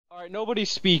Alright, nobody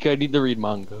speak, I need to read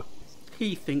manga.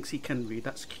 He thinks he can read,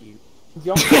 that's cute.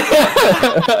 Truth,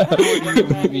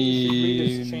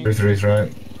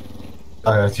 right?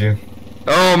 I got you.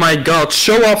 Oh my god,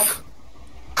 show off!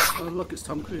 Oh look, it's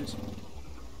Tom Cruise.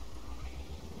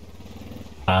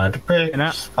 And pick. Look,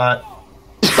 at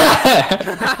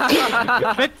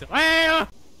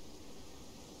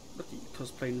you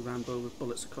cosplaying Rambo with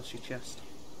bullets across your chest.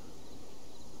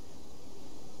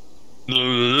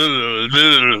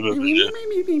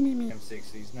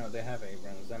 M60s, no, they have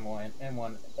Abrams,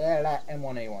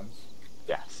 M1A1s.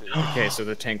 Yes. Okay, so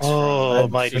the tanks. Oh,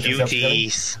 my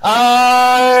beauties.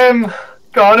 I'm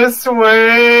gonna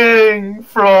swing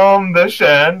from the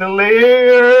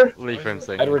chandelier. Leaf him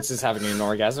sing. Edwards is having an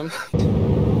orgasm.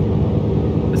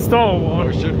 Star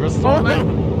Wars. Oh shit, we're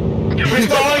stalling. We're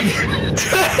stalling.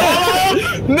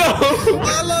 No!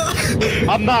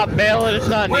 I'm not bailing, it's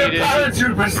not We're needed.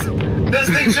 paratroopers. This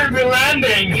thing should be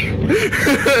landing.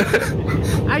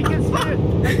 I can see it.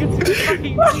 I can see the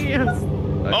fucking wheels.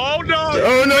 Oh no!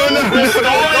 Oh no, no! We're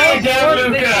stalling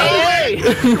again,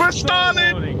 Luca. We're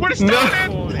stalling! We're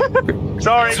stalling!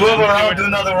 Sorry. Swivel around, do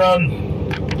another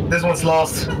run. This one's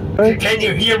lost. Can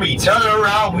you hear me? Turn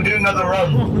around, we do another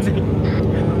run.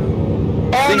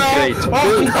 Oh no!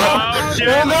 Oh no!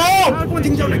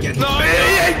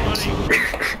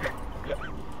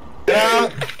 Yeah.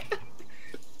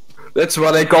 That's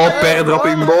what I call pair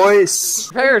dropping, boys!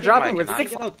 Pair dropping with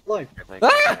 6 life.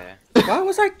 Ah! Why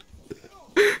was I?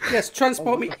 Yes,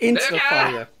 transport me into the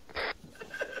fire.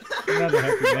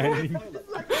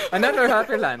 Another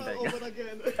happy landing.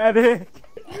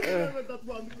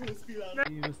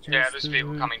 Yeah, there's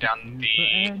people coming down the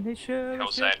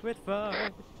hillside.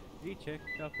 He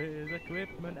checked up his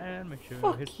equipment and make sure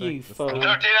Fuck his you, back was phone. 13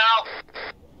 out!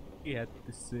 He had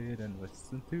to sit and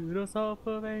listen to the sound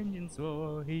of engines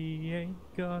roar. He ain't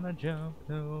gonna jump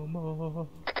no more.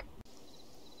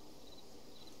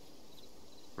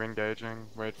 We're engaging.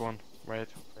 Wait one.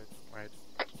 Wait.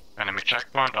 Enemy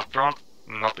checkpoint up front.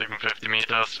 Not even 50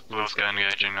 meters. Blue sky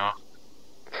engaging now.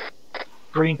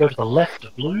 Green, go to the left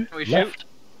of blue. We Left.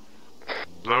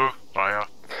 Blue, fire.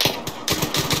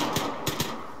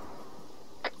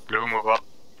 Blue, move up.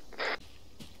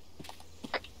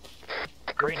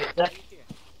 Green is dead.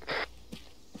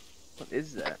 What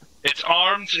is that? It's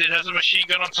armed, it has a machine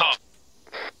gun on top.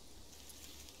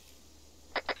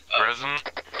 Prison.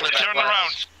 Turn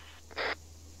around.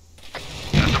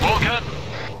 There's a bulkhead.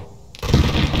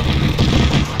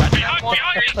 Behind me!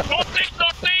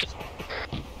 Northeast!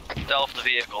 Stealth the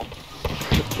vehicle.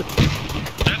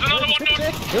 There's another one,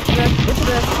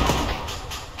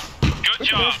 Good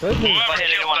job! If I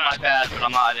hit anyone, my bad, but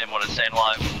I didn't want to stay in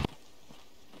live.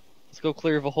 Let's go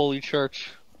clear of a holy church.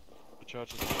 The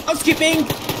church is... I'm skipping!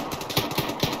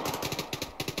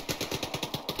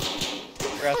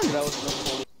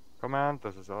 Command,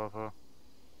 this is Alpha.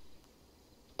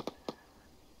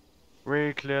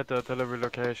 We cleared the artillery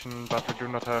location, but we do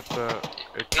not have the...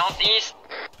 Northeast!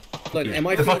 Look, am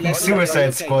I The fucking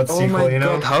Suicide Squad Oh sequel, my you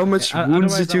know? god, how much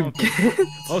wounds did you get?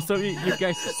 Also, you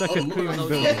guys suck at clearing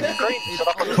buildings.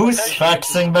 Who's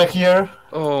faxing back here?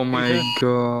 Oh my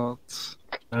god.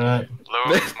 Alright. Blue,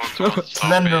 move towards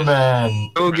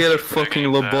Slenderman. Go get a fucking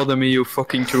lobotomy, you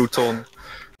fucking crouton.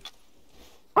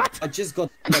 I just got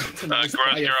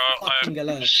Grant, you're fucking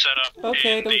alert. set up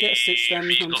Okay, in don't get a sit-stand, the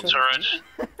vehicle Hunter. turret.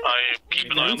 I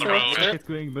keep an eye on the road. Suck at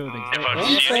clearing buildings. If I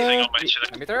see anything, I'll mention it.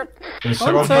 Let me through. There's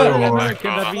Hunter! someone more.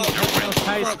 American that we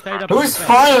tied up Who's with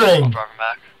firing? Driving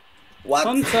back.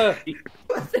 Hunter!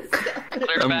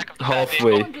 Clear I'm back of the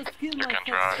halfway. vehicle. You can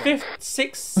drive. 5th,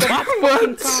 6th, 7th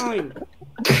fucking time!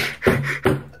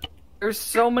 There's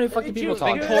so many fucking people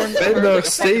talking. Bender,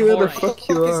 stay where the fuck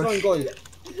you are. Going?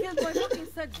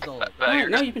 Back Right,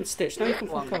 now you've been stitched, now you can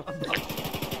fuck off.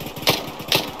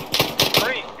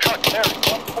 Green, truck, there,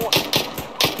 140.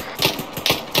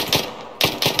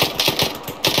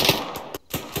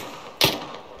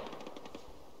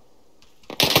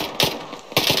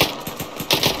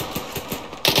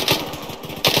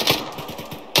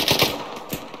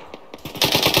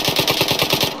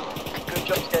 Good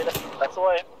job, Skater. That's the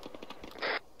way.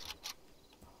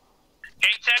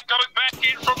 A-10 coming back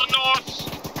in from the north.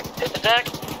 Hit the deck.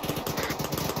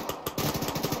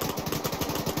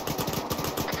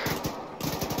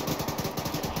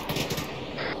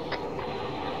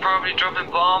 Probably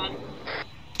dropping bomb.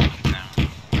 No.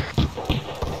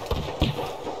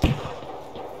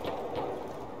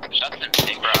 Shut them.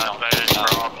 Bradley,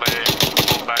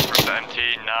 pull back from the MT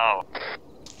now.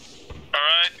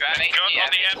 Alright, the gun on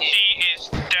the MT is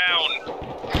down.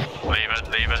 Leave it.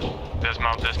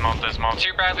 Dismount.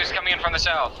 Two Bradleys coming in from the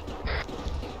south.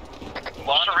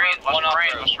 What's the range?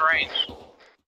 What's the range?